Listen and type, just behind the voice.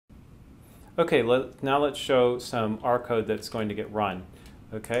Okay, now let's show some R code that's going to get run.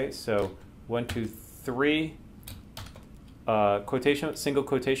 Okay, so 1, 2, 3 single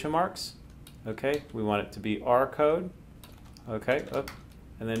quotation marks. Okay, we want it to be R code. Okay,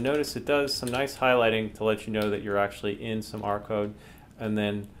 and then notice it does some nice highlighting to let you know that you're actually in some R code. And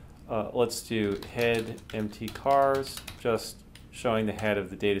then let's do head empty cars, just showing the head of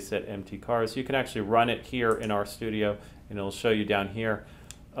the dataset empty cars. You can actually run it here in RStudio, and it'll show you down here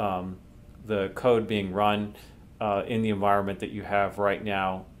the code being run in the environment that you have right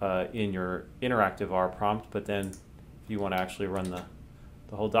now in your interactive R prompt. But then if you want to actually run the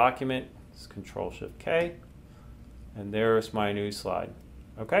whole document, it's Control-Shift-K, and there's my new slide.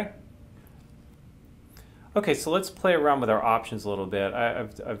 Okay? Okay, so let's play around with our options a little bit.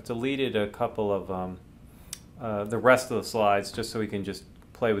 I've deleted a couple of the rest of the slides just so we can just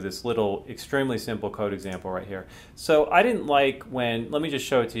play with this little extremely simple code example right here. So I didn't like when, let me just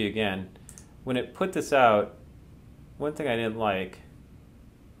show it to you again, when it put this out, one thing I didn't like,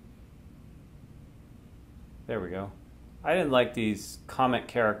 there we go, I didn't like these comment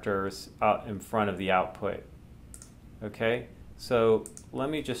characters out in front of the output. Okay, so let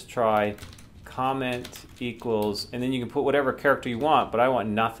me just try comment equals, and then you can put whatever character you want, but I want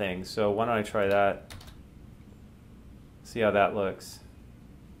nothing, so why don't I try that? See how that looks.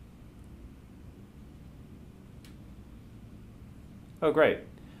 Oh, great.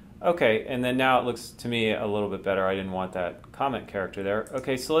 Okay, and then now it looks to me a little bit better. I didn't want that comment character there.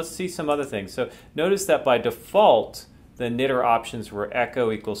 Okay, so let's see some other things. So notice that by default, the knitter options were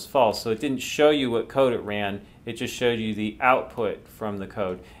echo equals false, so it didn't show you what code it ran, it just showed you the output from the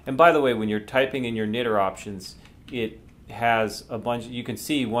code. And by the way, when you're typing in your knitter options, it has a bunch, you can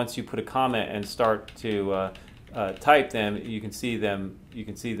see once you put a comment and start to type them, you can see them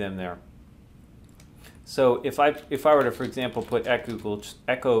there. So if I were to, for example, put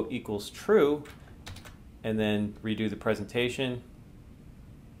echo equals true and then redo the presentation,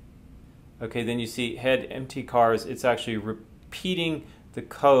 okay, then you see head empty cars. It's actually repeating the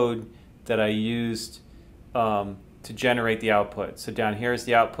code that I used to generate the output. So down here is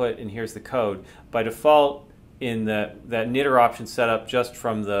the output and here's the code. By default, in that knitter option set up just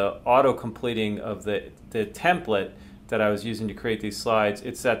from the auto completing of the template that I was using to create these slides,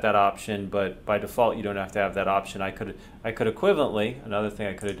 it set that option, but by default you don't have to have that option. I could equivalently, another thing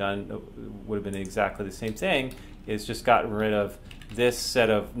I could have done would have been exactly the same thing, is just gotten rid of this set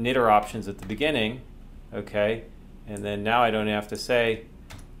of knitter options at the beginning, okay, and then now I don't have to say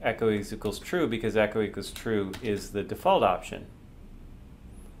echo equals true because echo equals true is the default option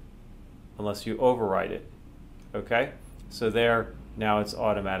unless you override it. Okay, so there, now it's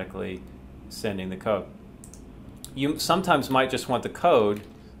automatically sending the code. You sometimes might just want the code,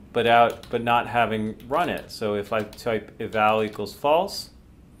 but not having run it. So if I type eval equals false,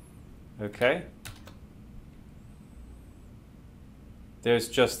 okay, there's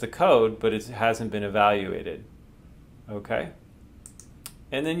just the code, but it hasn't been evaluated. Okay,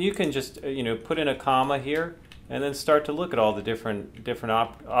 and then you can just put in a comma here, and then start to look at all the different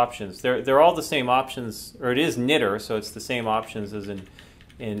options. They're all the same options, or it is knitter, so it's the same options as in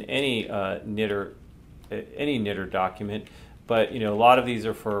any knitter document. But a lot of these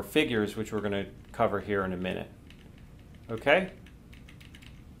are for figures, which we're going to cover here in a minute. Okay.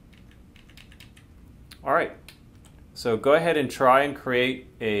 All right. So go ahead and try and create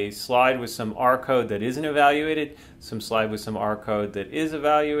a slide with some R code that isn't evaluated, some slide with some R code that is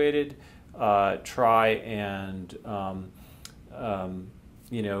evaluated. Try and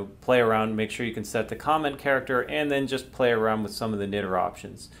play around, make sure you can set the comment character, and then just play around with some of the knitter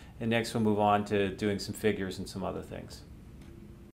options. And next we'll move on to doing some figures and some other things.